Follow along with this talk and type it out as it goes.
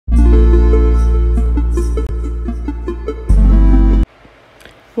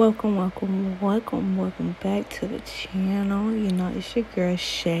Welcome back to the channel. You know, it's your girl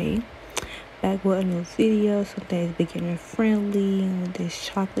Shay, back with a new video. Something that's beginner friendly with this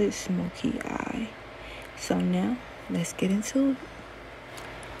chocolate smoky eye. So now let's get into it.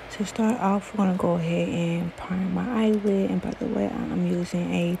 To start off, we're gonna go ahead and prime my eyelid. And by the way, I'm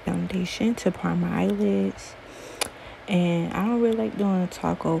using a foundation to prime my eyelids. And I don't really like doing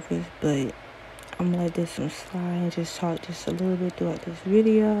talkovers, but I'm gonna let this one slide and just talk just a little bit throughout this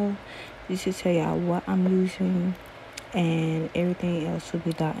video, just to tell y'all what I'm using, and everything else will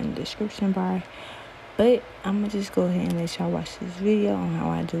be down in the description bar. But I'm gonna just go ahead and let y'all watch this video on how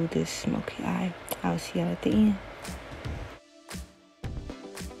I do this smoky eye. I'll see y'all at the end.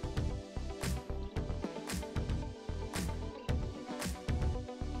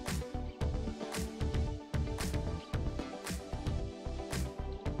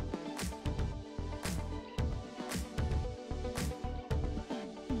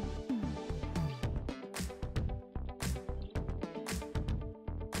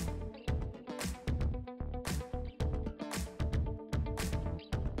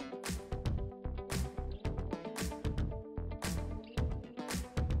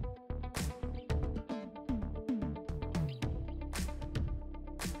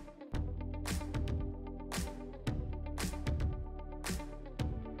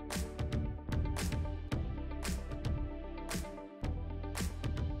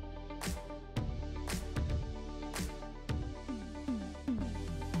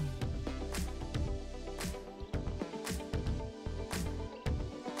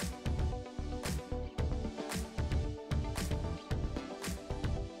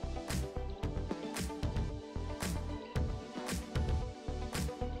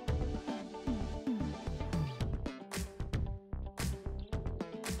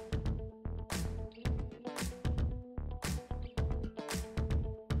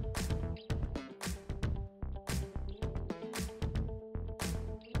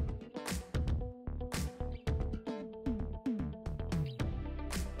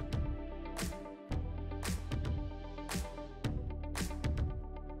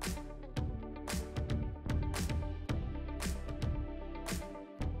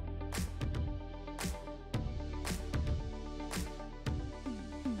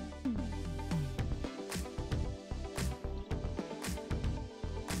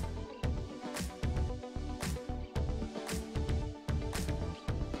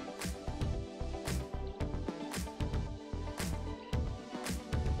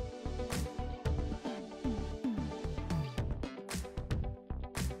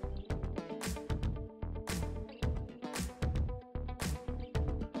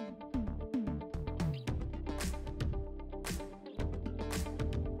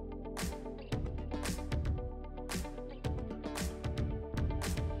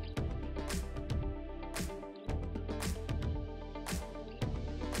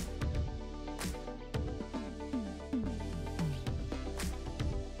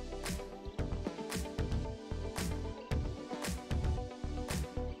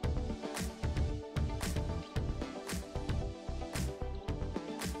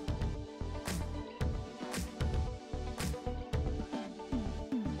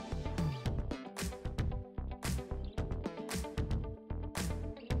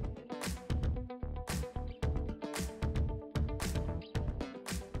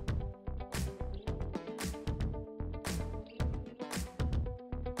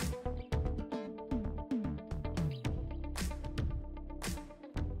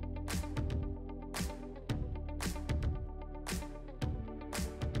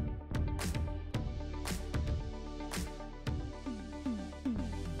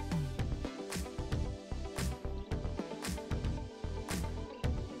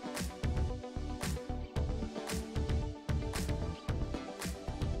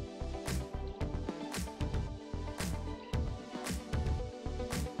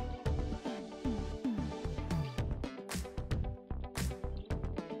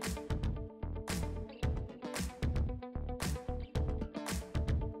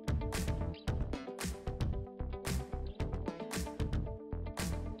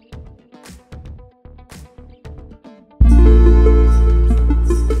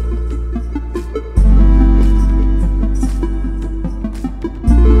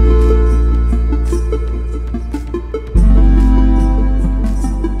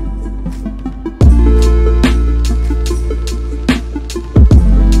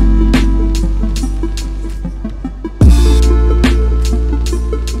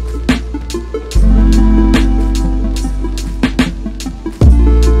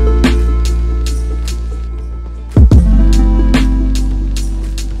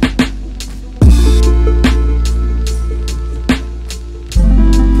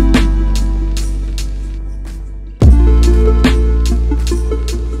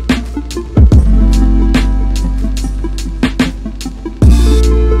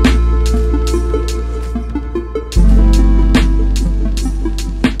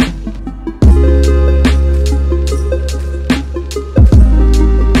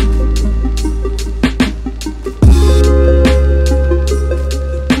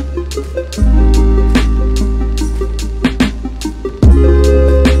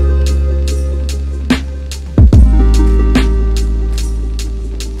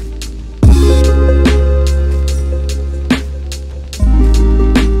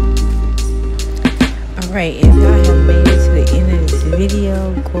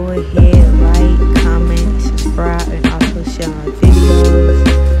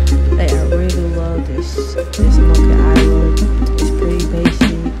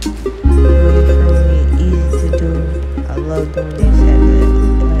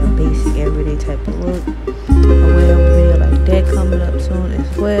 type of look. I will have a video like that coming up soon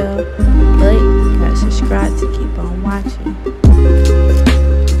as well. But you gotta subscribe to keep on watching.